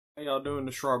How y'all doing?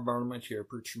 This is Rob Burns here,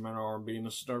 Preacher Man R&B, and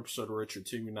this is another episode of Retro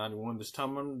TV 91. This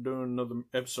time I'm doing another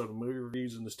episode of movie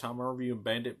reviews, and this time I'm reviewing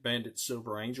Bandit,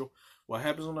 Silver Angel. What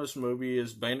happens in this movie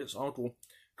is Bandit's uncle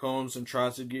comes and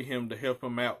tries to get him to help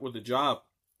him out with a job.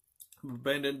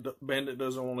 But Bandit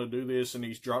doesn't want to do this, and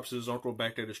he drops his uncle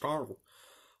back at his carnival.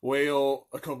 Well,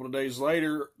 a couple of days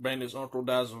later, Bandit's uncle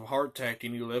dies of a heart attack,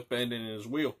 and he left Bandit in his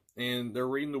will. And they're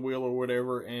reading the will or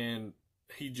whatever, and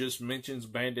he just mentions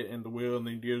Bandit in the will, and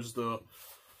then gives the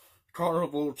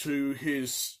carnival to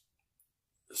his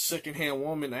second-hand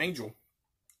woman, Angel.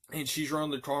 And she's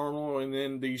running the carnival, and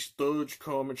then these thugs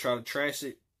come and try to trash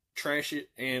it,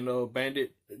 and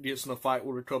Bandit gets in a fight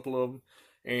with a couple of them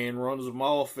and runs them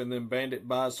off, and then Bandit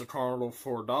buys the carnival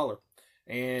for $1.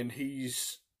 And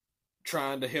he's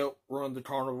trying to help run the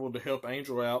carnival to help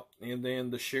Angel out, and then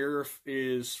the sheriff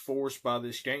is forced by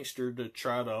this gangster to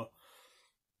try to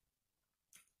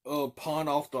pawn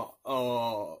off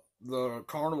the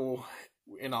carnival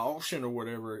in an auction or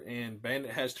whatever, and Bandit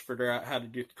has to figure out how to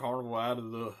get the carnival out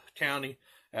of the county.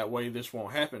 That way this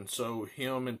won't happen. So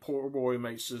him and Poor Boy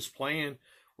makes this plan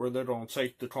where they're going to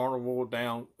take the carnival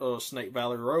down Snake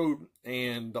Valley Road,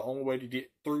 and the only way to get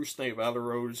through Snake Valley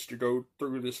Road is to go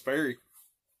through this ferry.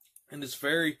 And this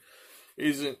ferry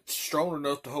isn't strong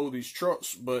enough to hold these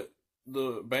trucks, but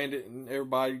the Bandit and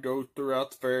everybody go throughout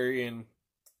the ferry and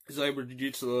is able to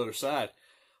get to the other side.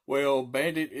 Well,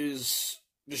 Bandit is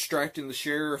distracting the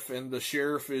sheriff, and the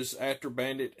sheriff is after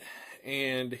Bandit,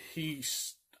 and he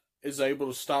is able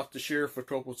to stop the sheriff a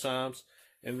couple times,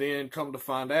 and then come to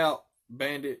find out,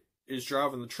 Bandit is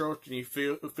driving the truck, and he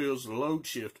feels the load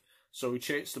shift. So he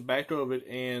checks the back of it,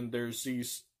 and there's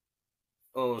these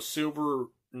silver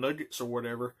nuggets or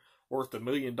whatever worth $1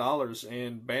 million,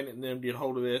 and Bandit and them get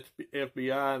hold of the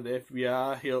FBI, and the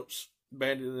FBI helps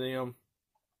Bandit and them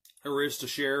arrest the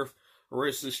sheriff,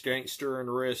 arrest this gangster, and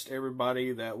arrest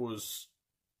everybody that was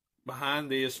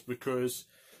behind this, because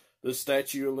the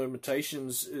statute of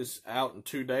limitations is out in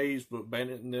 2 days, but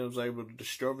Bandit and them was able to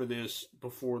discover this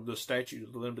before the statute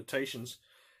of limitations,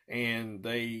 and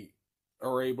they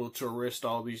are able to arrest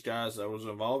all these guys that was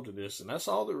involved in this. And that's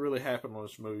all that really happened on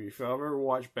this movie. If y'all ever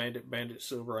watched Bandit,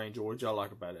 Silver Angel, what y'all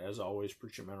like about it? As always,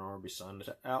 Preacher Man R&B signing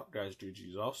out. Guys,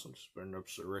 GG's awesome. It's been an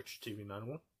episode of Retro TV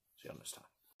 91. See y'all next time.